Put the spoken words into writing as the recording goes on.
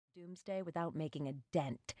doomsday without making a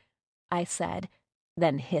dent, I said,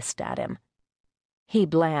 then hissed at him. He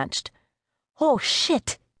blanched. Oh,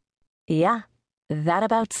 shit! Yeah, that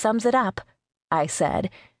about sums it up, I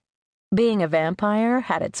said. Being a vampire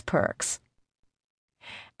had its perks.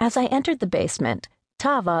 As I entered the basement,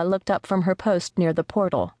 Tava looked up from her post near the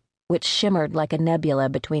portal, which shimmered like a nebula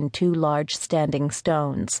between two large standing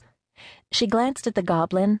stones. She glanced at the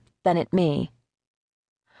goblin, then at me.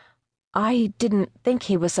 I didn't think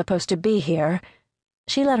he was supposed to be here.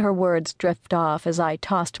 She let her words drift off as I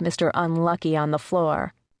tossed Mr. Unlucky on the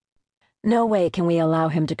floor. No way can we allow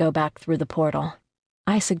him to go back through the portal.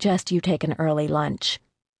 I suggest you take an early lunch,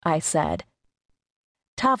 I said.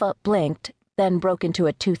 Tava blinked, then broke into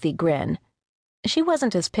a toothy grin. She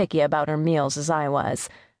wasn't as picky about her meals as I was.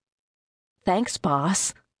 Thanks,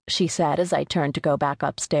 boss, she said as I turned to go back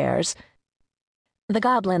upstairs. The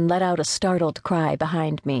goblin let out a startled cry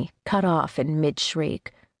behind me, cut off in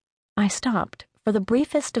mid-shriek. I stopped for the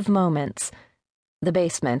briefest of moments. The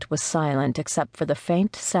basement was silent except for the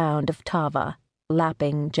faint sound of Tava,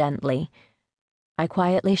 lapping gently. I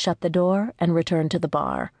quietly shut the door and returned to the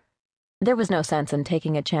bar. There was no sense in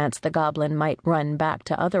taking a chance the goblin might run back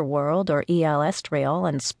to Otherworld or Estriel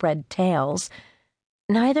and spread tales.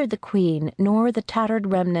 Neither the Queen nor the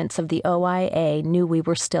tattered remnants of the OIA knew we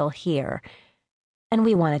were still here, and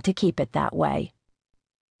we wanted to keep it that way.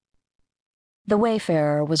 The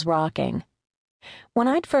Wayfarer was rocking. When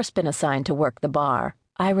I'd first been assigned to work the bar,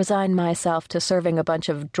 I resigned myself to serving a bunch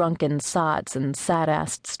of drunken sots and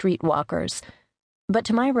sad-assed streetwalkers. But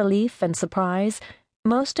to my relief and surprise,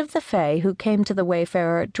 most of the Fae who came to the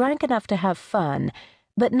Wayfarer drank enough to have fun,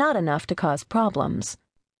 but not enough to cause problems.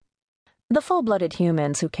 The full-blooded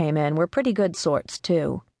humans who came in were pretty good sorts,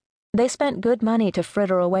 too. They spent good money to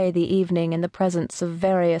fritter away the evening in the presence of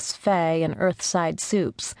various Fae and Earthside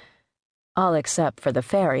soups. All except for the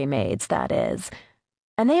fairy maids, that is.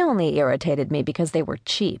 And they only irritated me because they were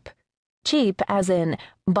cheap. Cheap as in,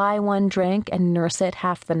 buy one drink and nurse it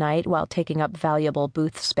half the night while taking up valuable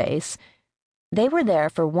booth space. They were there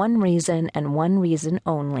for one reason and one reason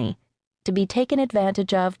only, to be taken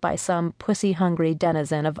advantage of by some pussy-hungry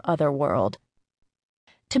denizen of Otherworld.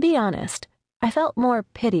 To be honest, I felt more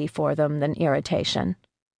pity for them than irritation.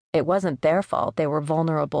 It wasn't their fault they were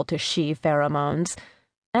vulnerable to she pheromones,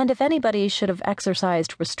 and if anybody should have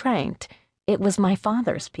exercised restraint, it was my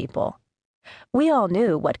father's people. We all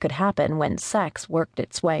knew what could happen when sex worked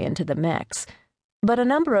its way into the mix, but a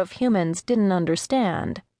number of humans didn't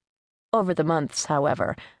understand. Over the months,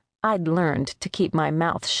 however, I'd learned to keep my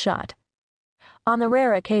mouth shut. On the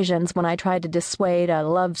rare occasions when I tried to dissuade a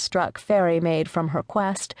love-struck fairy maid from her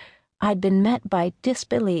quest, I'd been met by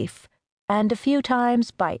disbelief, and a few times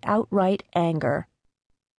by outright anger.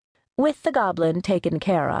 With the goblin taken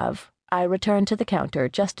care of, I returned to the counter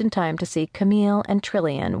just in time to see Camille and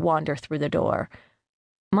Trillian wander through the door.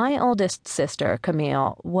 My oldest sister,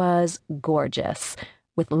 Camille, was gorgeous,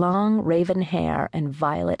 with long raven hair and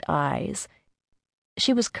violet eyes.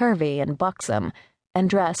 She was curvy and buxom, and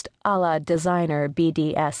dressed a la designer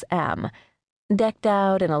BDSM, decked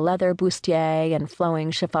out in a leather bustier and flowing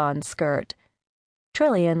chiffon skirt.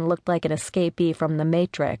 Trillian looked like an escapee from The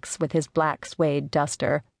Matrix with his black suede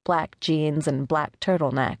duster, black jeans, and black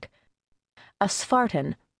turtleneck. A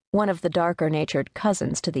Spartan, one of the darker-natured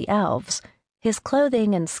cousins to the elves, his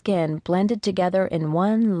clothing and skin blended together in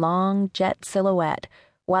one long jet silhouette,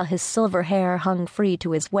 while his silver hair hung free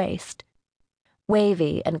to his waist.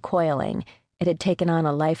 Wavy and coiling, it had taken on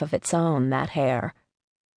a life of its own, that hair.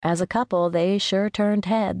 As a couple, they sure turned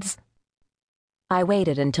heads. I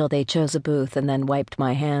waited until they chose a booth and then wiped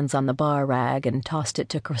my hands on the bar rag and tossed it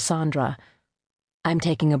to Cassandra. I'm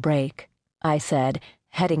taking a break, I said,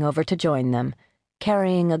 heading over to join them,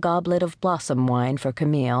 carrying a goblet of blossom wine for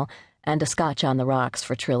Camille and a scotch on the rocks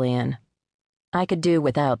for Trillian. I could do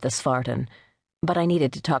without the Spartan, but I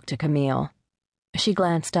needed to talk to Camille. She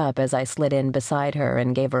glanced up as I slid in beside her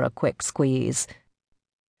and gave her a quick squeeze.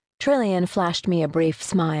 Trillian flashed me a brief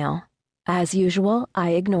smile. As usual,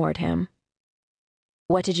 I ignored him.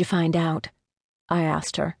 What did you find out? I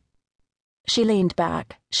asked her. She leaned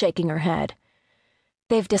back, shaking her head.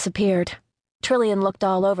 They've disappeared. Trillian looked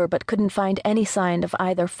all over but couldn't find any sign of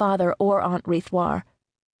either father or Aunt Rethwar.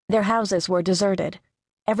 Their houses were deserted.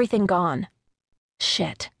 Everything gone.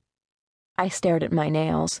 Shit. I stared at my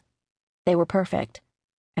nails. They were perfect,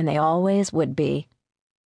 and they always would be.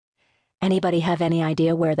 Anybody have any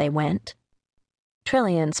idea where they went?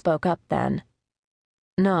 Trillian spoke up then.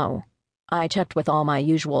 No. I checked with all my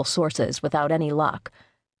usual sources without any luck.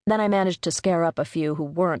 Then I managed to scare up a few who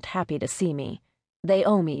weren't happy to see me. They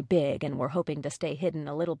owe me big and were hoping to stay hidden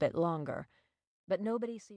a little bit longer. But nobody seemed